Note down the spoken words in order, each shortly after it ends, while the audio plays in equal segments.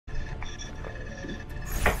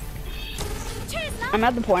I'm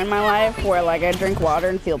at the point in my life where like I drink water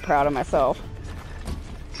and feel proud of myself.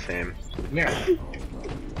 Same. Yeah.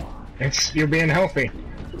 You're being healthy.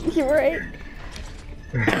 You're right.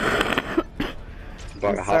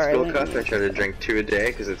 Bought a hospital cup. I try to drink 2 a day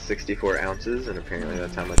because it's 64 ounces, and apparently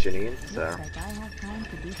that's how much you need. So,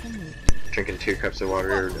 drinking 2 cups of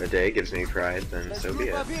water a day gives me pride. Then so be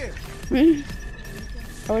it.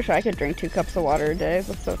 I wish I could drink 2 cups of water a day.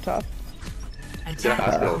 That's so tough. Get a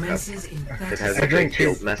hospital cup. It has a big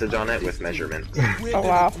field message on it with measurements. Oh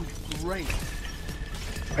wow.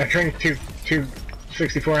 I drink two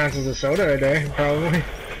 64 ounces of soda a day, probably.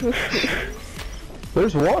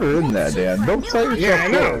 There's water in that, Dan. Don't tell yourself. Yeah, I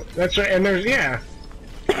know. That's right. And there's yeah.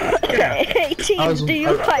 Hey team, do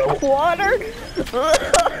you like water?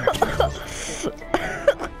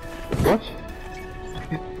 What?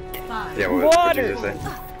 Yeah, what did you Water. just say?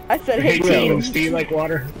 I said, hey team. Do you like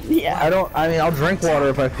water? Yeah. I mean, I'll drink water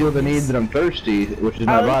if I feel the need that I'm thirsty, which is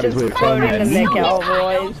my body's way of telling me I I was just need quoting the it.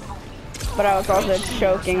 Miguel voice, but I was also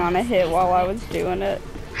choking on a hit while I was doing it.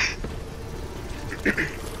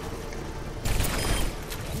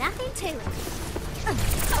 Nothing to it.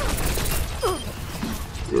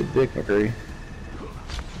 Good dick, McCree.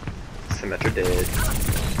 Symmetra did.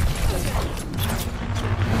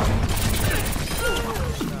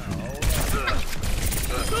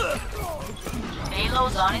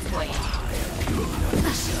 Halo's on its way.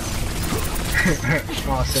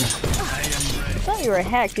 Awesome. I thought you were a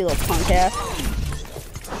hack, you little punk ass.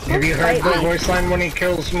 Have you heard the voice line when he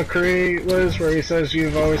kills McCree, Liz, where he says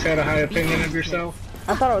you've always had a high opinion of yourself?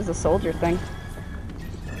 I thought it was a soldier thing.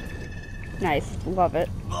 Nice, love it.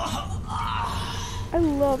 I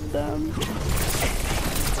love them.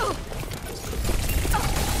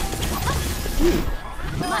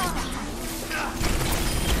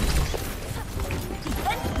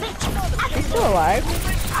 She's still alive.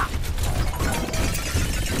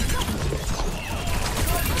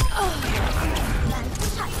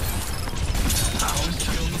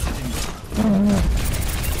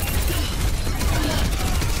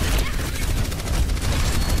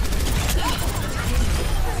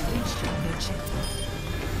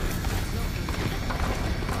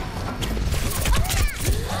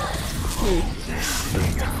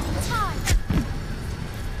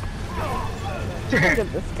 Look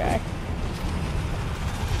at this guy.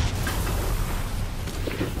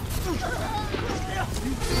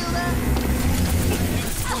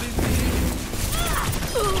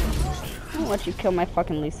 I won't let you kill my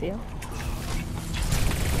fucking Lucio.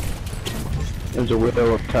 There's a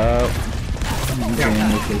widow up top.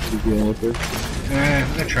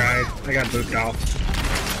 I tried. I got booped off.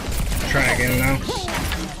 Try again though.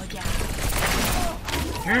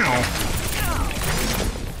 Ow.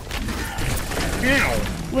 Ow.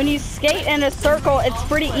 When you skate in a circle, it's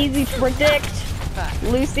pretty easy to predict.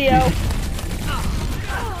 Lucio.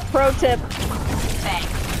 Pro tip.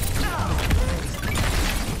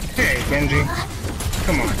 Hey, Genji.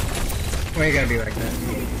 Come on. Why you gotta be like that?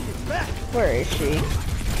 Where is she?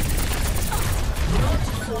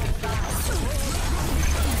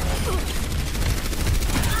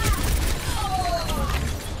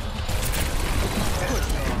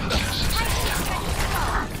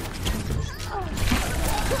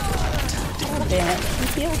 God damn it.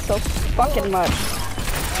 She heals so fucking much.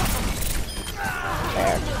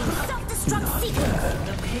 There.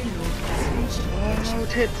 Oh,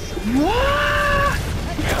 tits.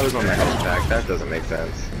 I was on the health pack. That doesn't make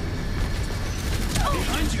sense. I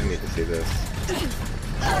need to see this.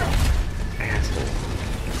 Asshole.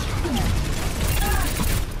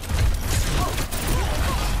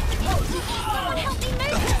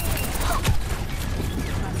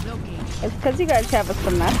 It's because you guys have a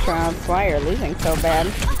Symmetra, that's why you're losing so bad.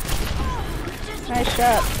 Nice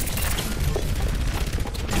shot.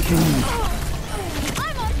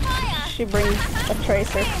 She brings a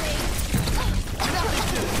tracer.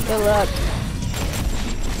 Good luck.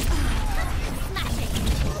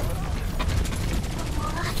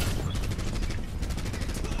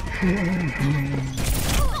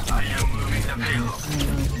 I am moving the payload.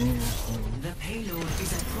 The payload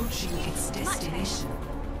is approaching its destination.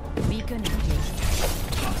 Beacon engaged.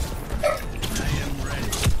 I am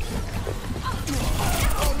ready.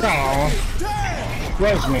 Aww.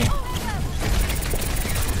 Rose me.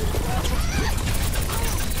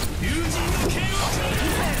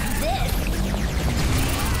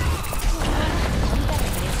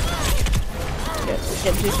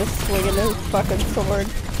 Genji's just swinging his fucking sword.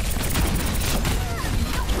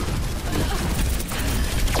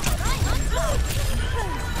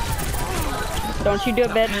 Don't you do it,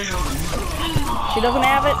 bitch. She doesn't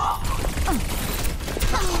have it.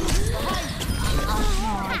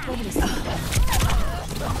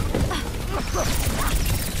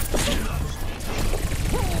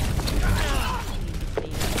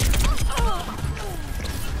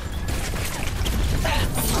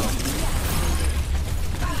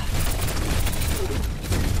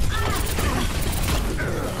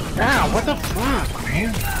 Ow, what the fuck,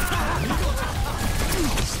 man?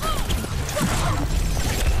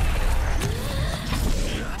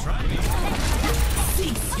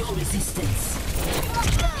 Cease your resistance.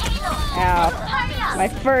 Ow. My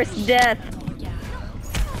first death.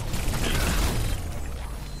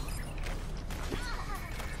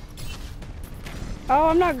 Oh,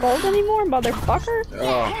 I'm not gold anymore, motherfucker.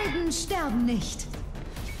 Oh, Helden sterben nicht.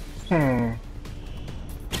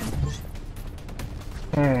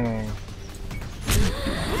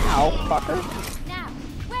 Ow, fucker. Now,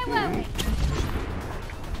 where were we?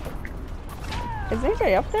 Is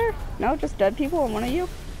anybody up there? No, just dead people and one of you?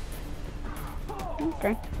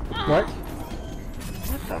 Okay. What?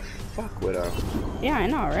 what the fuck, Widow? Yeah, I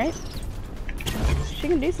know, right? She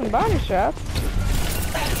can do some body shots.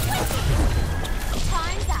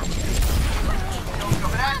 Time's up.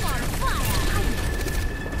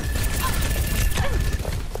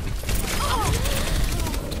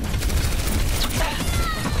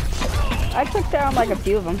 I took down like a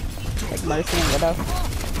few of them. Like Mercy and Widow.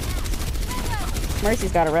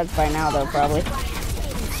 Mercy's got a red by now though, probably.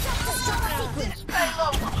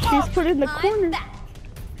 She's put in the corner.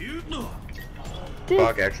 Dude.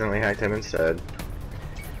 Fuck, accidentally hacked him instead.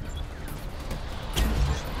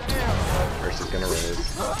 Versus gonna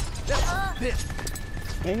raise.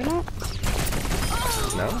 Maybe not.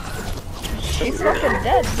 No? She's fucking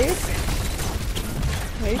dead, dude.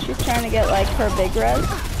 Maybe she's trying to get like her big res.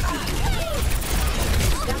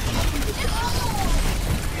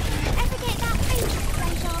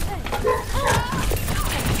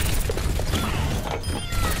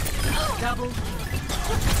 Double.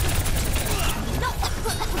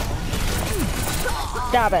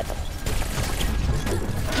 Stop it.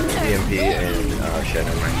 EMP and, oh shit,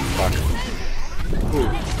 never mind. Fuck. Ooh.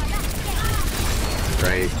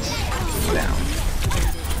 Right now.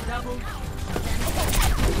 Double.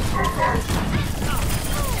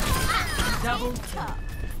 Double.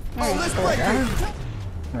 Alright, so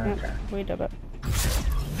Okay. we did it.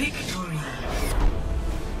 Victory.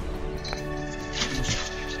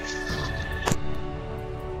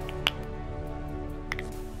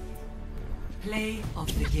 Play of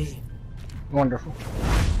the game. Wonderful.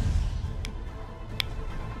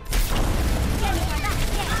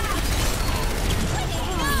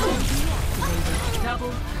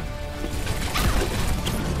 Double.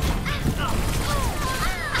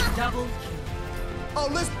 Double. Oh,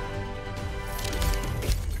 listen.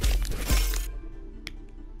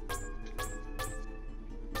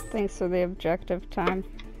 Thanks for the objective time.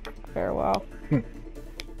 Farewell.